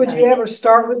 He designed Would you ever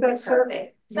start with that it circle?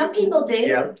 perfect. Some people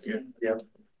do. Yeah.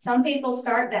 Some people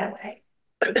start that way.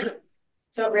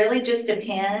 So it really just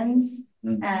depends.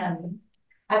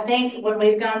 I think when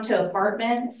we've gone to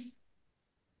apartments,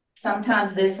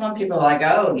 sometimes this one, people are like,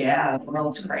 oh yeah, the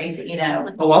world's crazy, you know.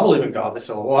 Oh, I believe in God. They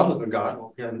say, well, I believe in God.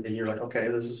 Well, yeah, and you're like, okay,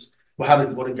 this is, well, how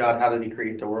did he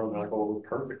create the world? And they're like, oh,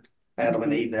 perfect. Adam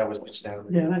and Eve, that was what's down.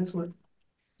 Yeah, that's what.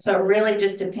 So it really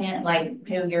just depends, like,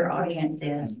 who your audience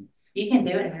is. You can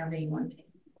do it however you want to.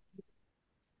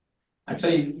 I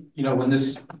tell you, you know, when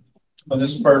this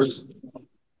first,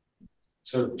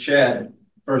 so Chad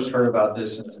first heard about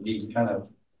this and he kind of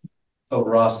told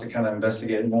Ross to kind of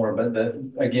investigate more, but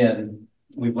again,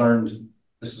 we've learned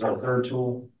this is our third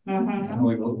tool.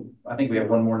 I think we have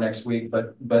one more next week,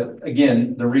 but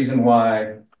again, the reason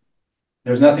why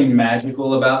there's nothing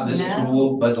magical about this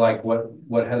tool, but like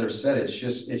what Heather said, it's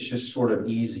just sort of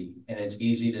easy, and it's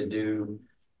easy to do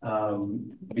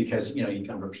because you know you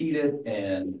can repeat it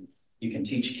and you can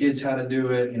teach kids how to do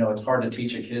it. You know, it's hard to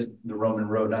teach a kid the Roman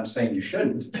road. Not saying you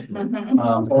shouldn't,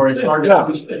 or it's hard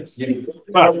to teach.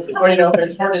 Or you know,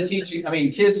 it's hard to teach. I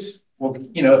mean, kids. Well,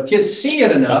 you know, if kids see it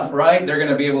enough, right, they're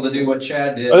going to be able to do what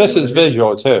Chad did. Oh, this is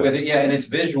visual too. With it, yeah, and it's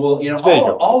visual. You know,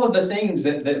 all of the things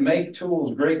that make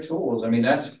tools great tools. I mean,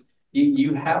 that's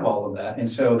you have all of that, and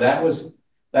so that was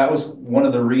one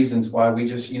of the reasons why we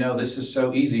just, you know, this is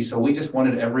so easy. So we just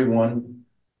wanted everyone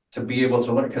to be able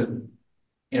to learn, because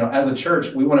you know, as a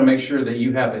church, we want to make sure that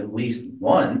you have at least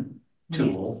one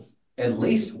tool, at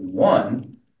least one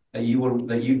that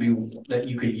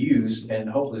you could use, and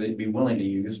hopefully they'd be willing to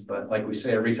use. But like we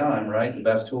say every time, right? The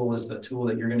best tool is the tool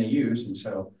that you're going to use. And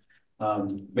so,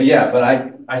 but yeah, but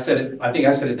I said it. I think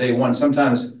I said it day one.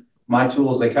 Sometimes my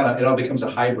tools, it all becomes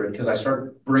a hybrid because I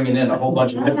start bringing in a whole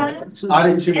bunch of different. I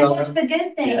do too. And that's the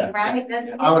good thing, right?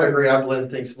 That's good. I would agree. I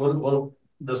blend things. Well,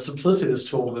 the simplicity of this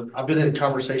tool. I've been in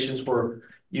conversations where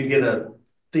you get a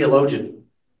theologian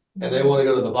and they want to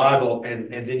go to the Bible,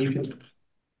 and then you can.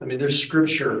 I mean, there's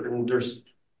scripture, and there's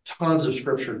tons of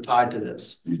scripture tied to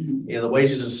this. You know, the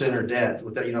wages of sin are death.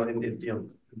 With that, you know,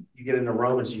 you get into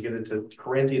Romans, you get into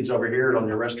Corinthians over here on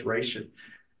your restoration.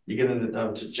 You get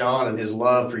into to John and his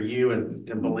love for you and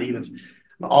believing.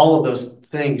 All of those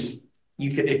things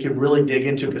it can really dig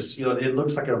into, because you know it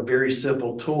looks like a very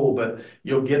simple tool, but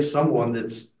you'll get someone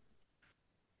that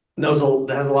has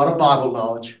a lot of Bible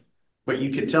knowledge, but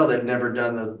you can tell they've never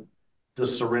done the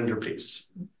surrender piece.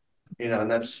 You know,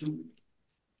 and that's.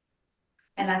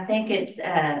 And I think it's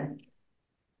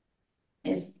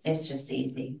just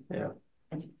easy. Yeah.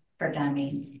 It's for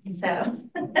dummies. So,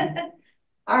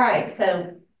 all right.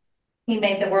 So he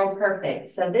made the world perfect.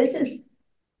 So this is,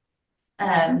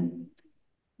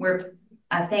 where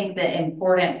I think the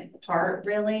important part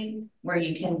really, where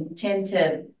you can tend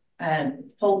to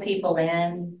pull people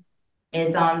in,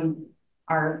 is on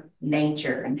our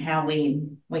nature and how we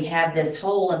have this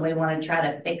hole and we want to try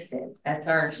to fix it. That's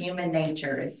our human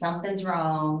nature. If something's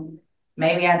wrong,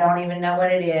 maybe I don't even know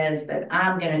what it is, but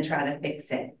I'm going to try to fix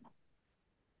it.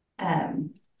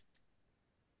 And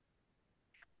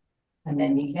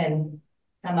then you can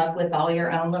come up with all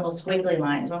your own little squiggly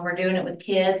lines. When we're doing it with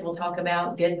kids, we'll talk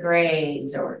about good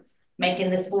grades or making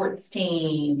the sports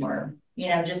team, or, you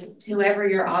know, just whoever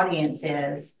your audience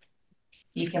is.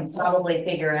 You can probably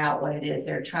figure out what it is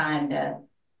they're trying to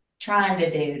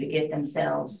do to get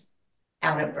themselves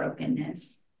out of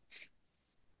brokenness.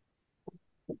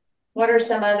 What are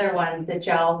some other ones that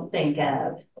y'all think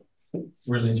of?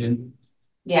 Religion.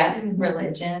 Yeah,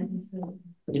 religion.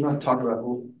 You might talk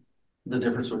about the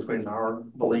difference between our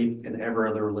belief and every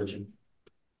other religion.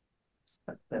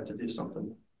 They have to do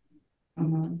something.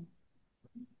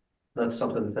 That's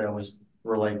something that they always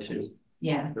relate to.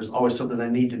 Yeah. There's always something they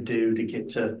need to do to get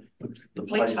to the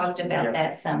place. We talked about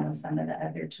that some with some of the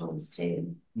other tools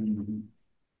too.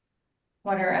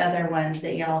 What are other ones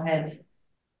that y'all have,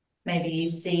 maybe you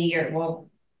see, or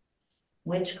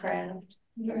witchcraft?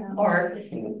 Yeah. Or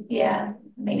I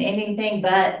mean anything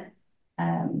but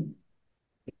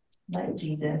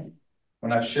Jesus.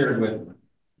 When I've shared with,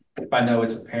 if I know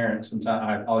it's a parent,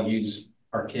 sometimes I'll use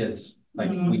our kids. Like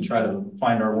we try to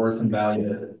find our worth and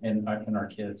value in our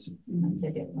kids. That's a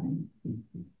good one.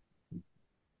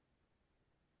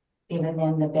 Giving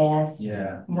them the best.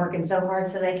 Yeah. I'm working so hard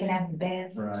so they can have the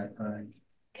best. Right.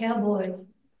 Cowboys.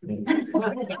 Jimmy,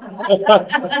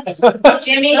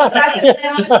 I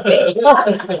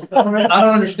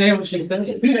don't understand what she's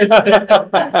saying.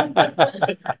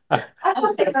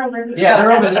 Yeah,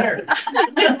 they're over there.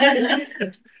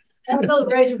 I'll go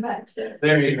Razorbacks there.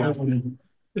 There you go.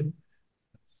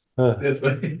 That's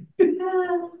funny.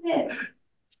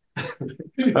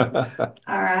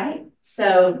 All right,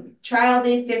 so try all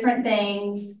these different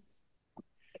things.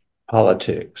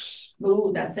 Politics.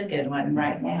 Ooh, that's a good one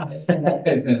right now.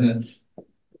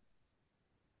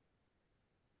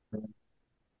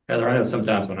 Heather, I know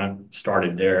sometimes when I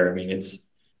started there, I mean, it's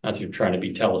not that you're trying to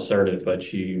be assertive,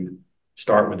 but you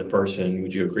start with the person.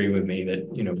 Would you agree with me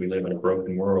that, you know, we live in a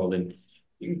broken world, and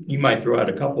you might throw out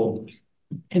a couple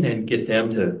and then get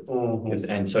them to,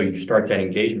 and so you start that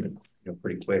engagement, you know,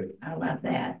 pretty quick. I love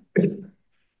that.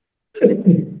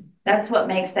 That's what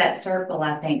makes that circle,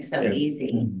 I think, so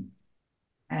easy.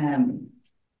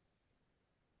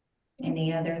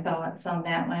 Any other thoughts on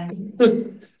that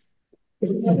one?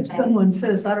 If someone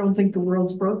says, I don't think the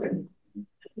world's broken.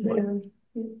 When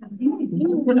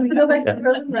we go back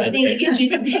to I need to get you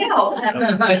some help. How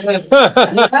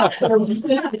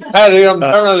do you turn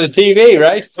on the TV,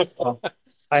 right?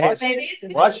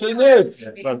 Watch the news.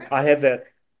 But I had that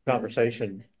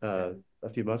conversation a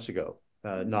few months ago,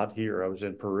 not here. I was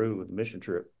in Peru with a mission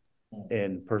trip,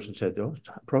 and the person said, "Oh, it's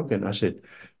not broken." I said,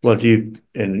 "Well, do you?"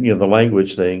 And you know the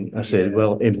language thing. I said,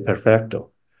 "Well, imperfecto.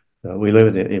 We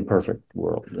live in an imperfect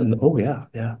world." And oh yeah.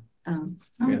 Oh,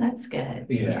 that's good.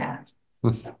 Yeah.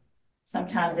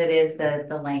 Sometimes it is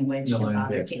the language. The that language.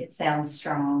 bothers you. It sounds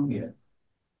strong. Yeah.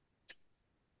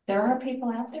 There are people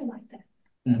out there like that.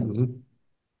 Mhm.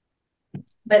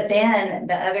 But then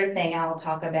the other thing I'll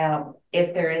talk about,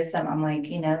 if there is some, I'm like,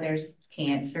 you know, there's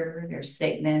cancer, there's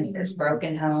sickness, there's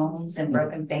broken homes and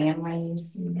broken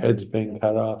families. Head's being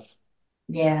cut off.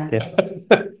 Yeah. Yes.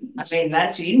 I mean,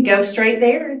 you can go straight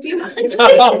there if you want to.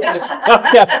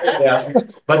 Yeah,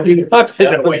 but you can put it the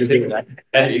other way too.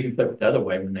 And you can put it the other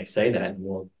way when they say that,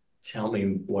 well, tell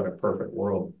me what a perfect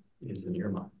world is in your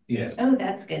mind. Yeah. Oh,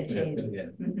 that's good too.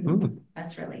 Yeah. Mhm.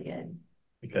 That's really good.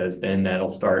 Because then that'll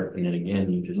start, and then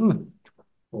again, you just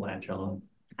latch on.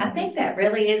 I think that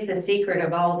really is the secret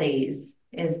of all these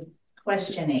is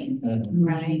questioning,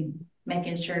 right?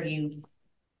 Making sure you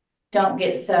don't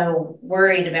get so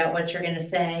worried about what you're going to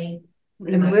say.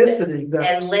 And listening.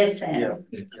 And listen,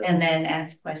 and then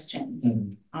ask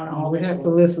questions on all We the have to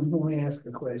tools. listen when we ask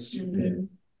a question. Mhm.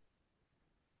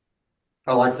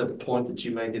 I like the point that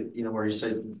you make it, you know, where you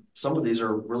say some of these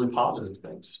are really positive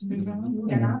things. Mhm.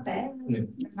 They're not bad. Yeah.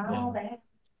 They're not all bad.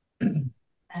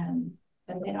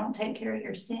 But they don't take care of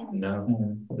your sin.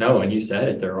 No, no, and you said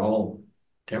it, they're all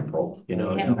temporal, you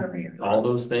know, Temporary. all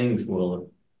those things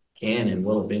can and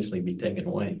will eventually be taken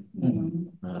away,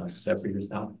 Mhm. except for your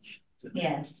salvation.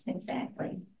 Yes,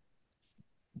 exactly.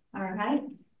 All right.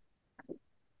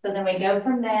 So then we go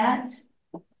from that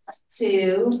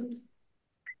to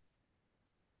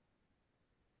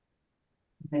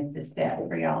missed a step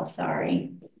for y'all,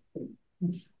 sorry.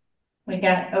 We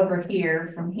got over here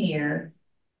from here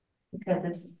because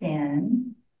of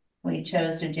sin. We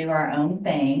chose to do our own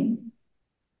thing.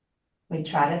 We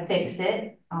try to fix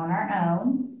it on our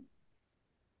own.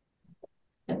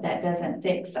 But that doesn't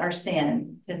fix our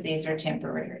sin because these are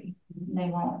temporary. They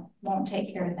won't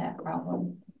take care of that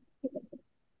problem.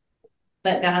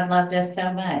 But God loved us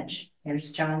so much.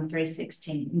 There's John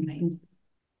 3:16.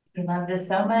 He loved us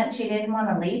so much, he didn't want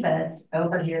to leave us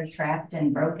over here trapped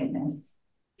in brokenness.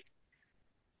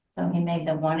 So he made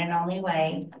the one and only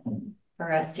way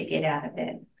for us to get out of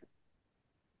it.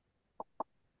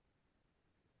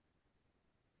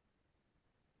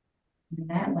 And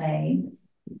that way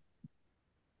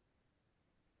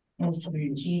is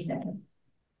through Jesus.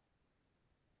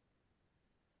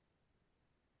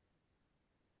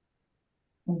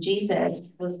 And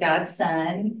Jesus was God's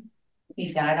son.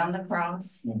 He died on the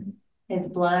cross. His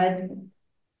blood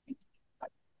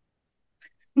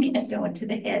going to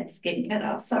the head, it's getting cut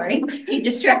off. Sorry, you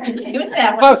distracted me with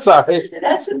that one. I'm sorry.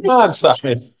 That's the thing. I'm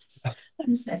sorry.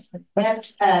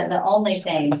 That's the only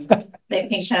thing that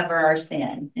can cover our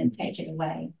sin and take it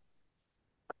away.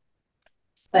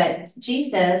 But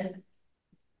Jesus,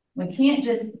 we can't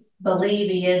just believe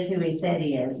he is who he said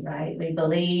he is, right? We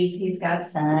believe he's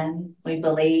God's son. We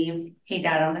believe he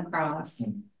died on the cross.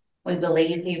 We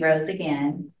believe he rose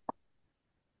again,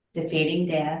 defeating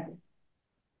death.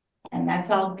 And that's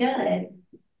all good,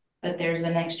 but there's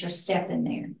an extra step in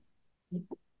there.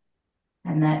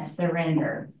 And that's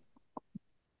surrender.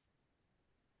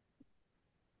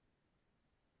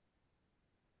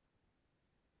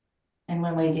 And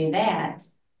when we do that,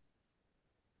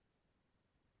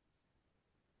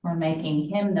 We're making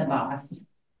him the boss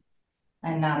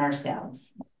and not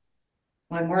ourselves.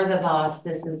 When we're the boss,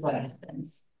 this is what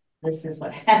happens. This is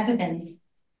what happens.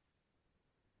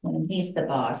 When he's the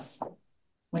boss,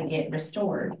 we get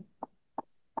restored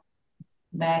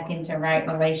back into right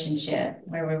relationship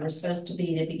where we were supposed to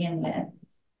be to begin with.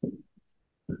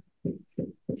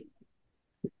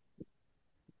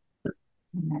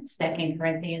 And that's 2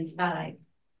 Corinthians 5.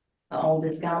 The old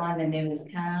is gone, the new has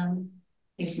come.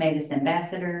 He's made us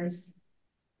ambassadors.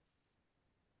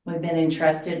 We've been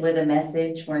entrusted with a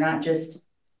message. We're not just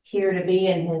here to be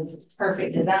in his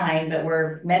perfect design, but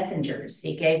we're messengers.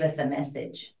 He gave us a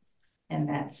message. And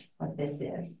that's what this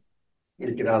is.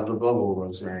 You get out of the bubble,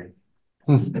 Rosemary.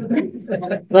 And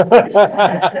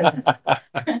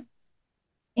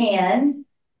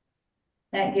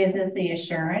that gives us the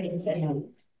assurance that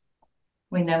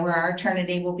we know where our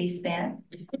eternity will be spent.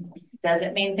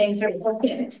 Doesn't mean things are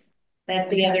perfect. That's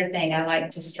the other thing I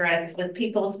like to stress with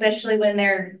people, especially when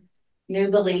they're new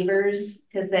believers,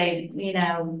 because they, you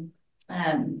know,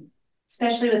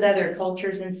 especially with other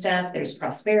cultures and stuff, there's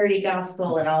prosperity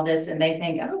gospel and all this, and they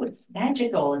think, oh, it's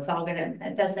magical. It's all gonna,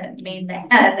 that doesn't mean that.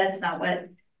 That's not what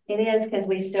it is, because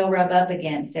we still rub up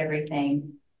against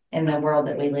everything in the world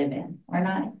that we live in. We're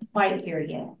not quite here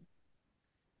yet.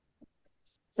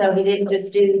 So he didn't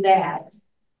just do that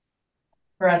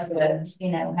for us to, you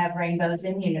know, have rainbows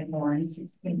and unicorns.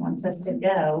 He wants us to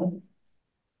go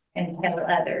and tell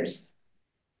others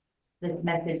this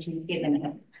message he's given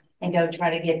us and go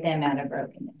try to get them out of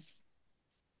brokenness.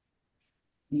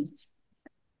 Go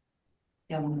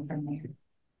on from there.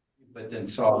 But then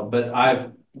but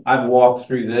I've walked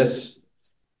through this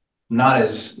not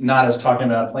as talking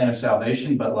about a plan of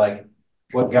salvation, but like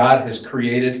what God has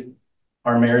created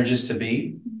our marriages to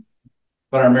be.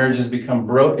 But our marriages become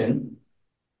broken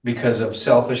because of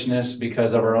selfishness,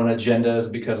 because of our own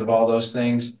agendas, because of all those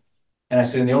things. And I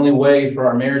said, the only way for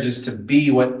our marriages to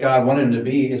be what God wanted them to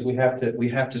be is we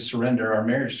have to surrender our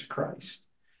marriage to Christ.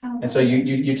 And so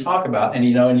you talk about, and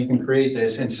you know, and you can create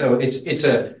this. And so it's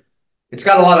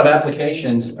got a lot of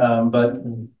applications, but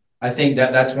I think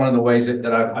that's one of the ways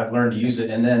that I've learned to use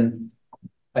it. And then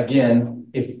again,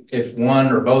 if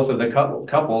one or both of the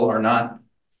couple are not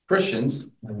Christians,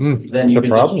 then you can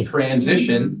just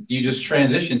transition. You just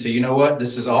transition to, you know what,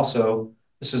 this is also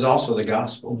the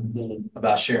gospel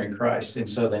about sharing Christ. And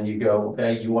so then you go,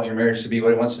 okay, you want your marriage to be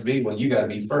what it wants to be. Well, you got to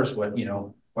be first what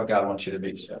God wants you to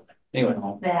be. So anyway,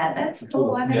 that's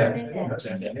cool. I never did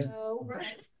that. Oh,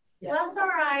 right. Well, it's all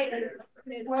right.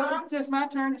 Well, it's just my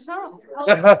turn to song.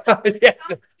 Give me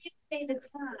the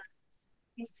time.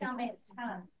 He's telling me it's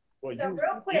time. Well, So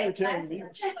real quick, last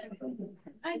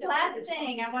last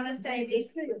thing I want to say, these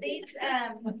stickers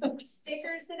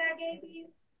that I gave you,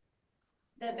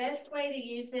 the best way to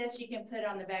use this, you can put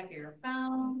on the back of your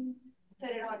phone, put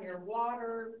it on your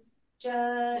water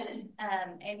jug,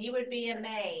 and you would be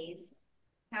amazed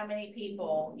how many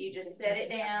people, you just set it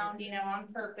down, you know, on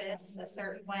purpose, a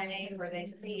certain way where they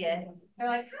see it. They're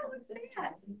like, oh, what's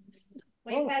that?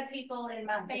 We've had people in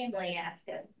my family ask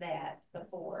us that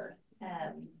before.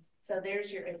 So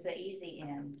there's it's an easy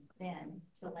end, then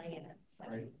it's a lay it. So,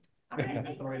 all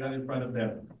right. Sorry, not in front of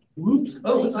them. Whoops.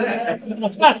 Oh, what's that?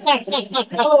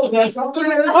 Oh, that's all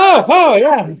there is. Oh,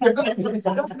 yeah.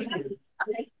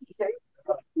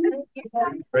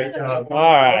 Great job. All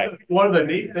right. One of the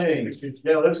neat things,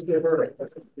 let's give her.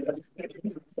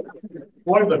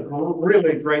 One of the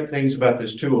really great things about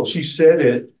this tool, she said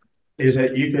it, is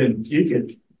that you can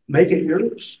make it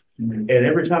yours. And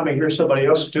every time I hear somebody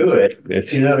else do it,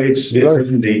 it's a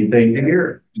neat thing to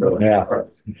hear. So, Yeah.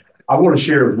 I want to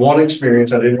share one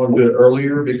experience. I didn't want to do it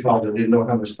earlier because I didn't know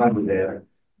how much time we had.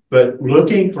 But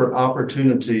looking for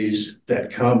opportunities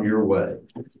that come your way,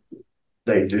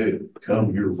 they do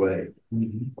come your way.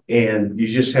 And you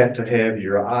just have to have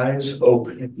your eyes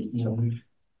open.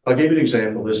 I'll give you an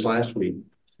example this week.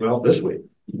 No, it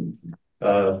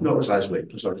was last week.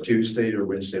 It was like Tuesday or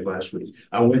Wednesday of last week.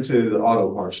 I went to the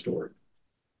auto parts store.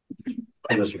 And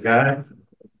there's a guy,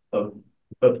 a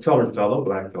colored fellow,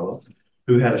 black fellow,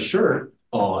 who had a shirt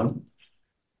on,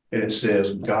 and it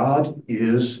says, God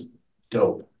is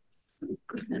dope.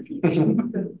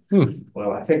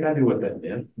 Well, I think I knew what that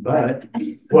meant, but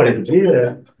what it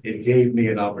did, it gave me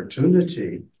an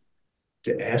opportunity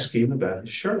to ask him about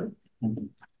his shirt.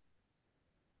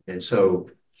 And so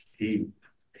he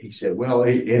said, well,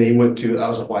 he went to, I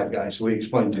was a white guy, so he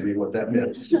explained to me what that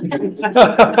meant.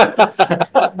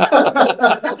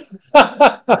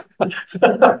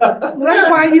 That's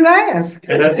why you ask.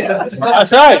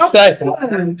 That's right.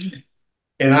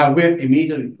 And I went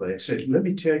immediately. I said, let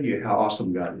me tell you how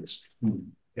awesome God is.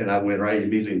 And I went right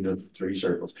immediately into 3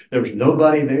 circles. There was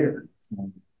nobody there.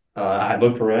 I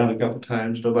looked around a couple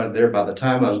times, nobody there. By the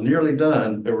time I was nearly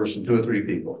done, there were some 2 or 3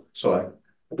 people. So I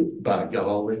got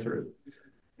all the way through.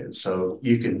 And so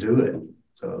you can do it.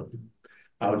 So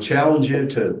I would challenge you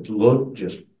to look,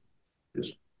 just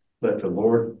let the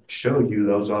Lord show you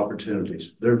those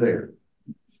opportunities. They're there.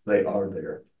 They are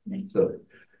there. So,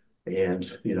 and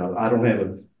you know, I don't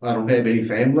have any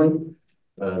family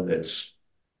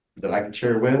that I can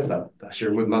share with. I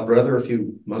shared with my brother a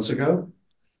few months ago.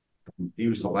 He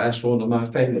was the last one on my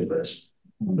family list.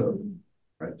 So,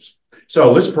 right.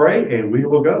 So let's pray and we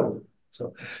will go.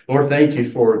 So, Lord, thank you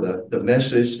for the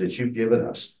message that you've given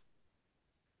us.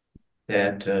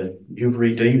 That you've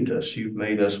redeemed us. You've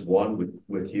made us one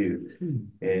with you.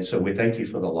 And so we thank you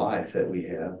for the life that we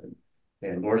have.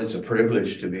 And Lord, it's a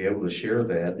privilege to be able to share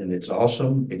that. And it's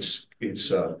awesome. It's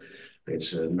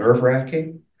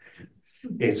nerve-wracking.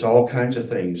 It's all kinds of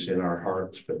things in our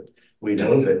hearts, but we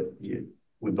know that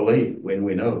we believe when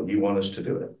we know you want us to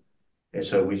do it. And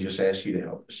so we just ask you to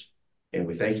help us. And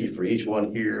we thank you for each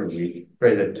one here. We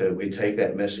pray that we take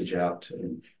that message out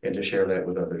and to share that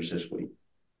with others this week.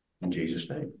 In Jesus'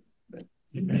 name.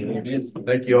 Amen.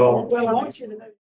 Thank you all. Well, I want you to know.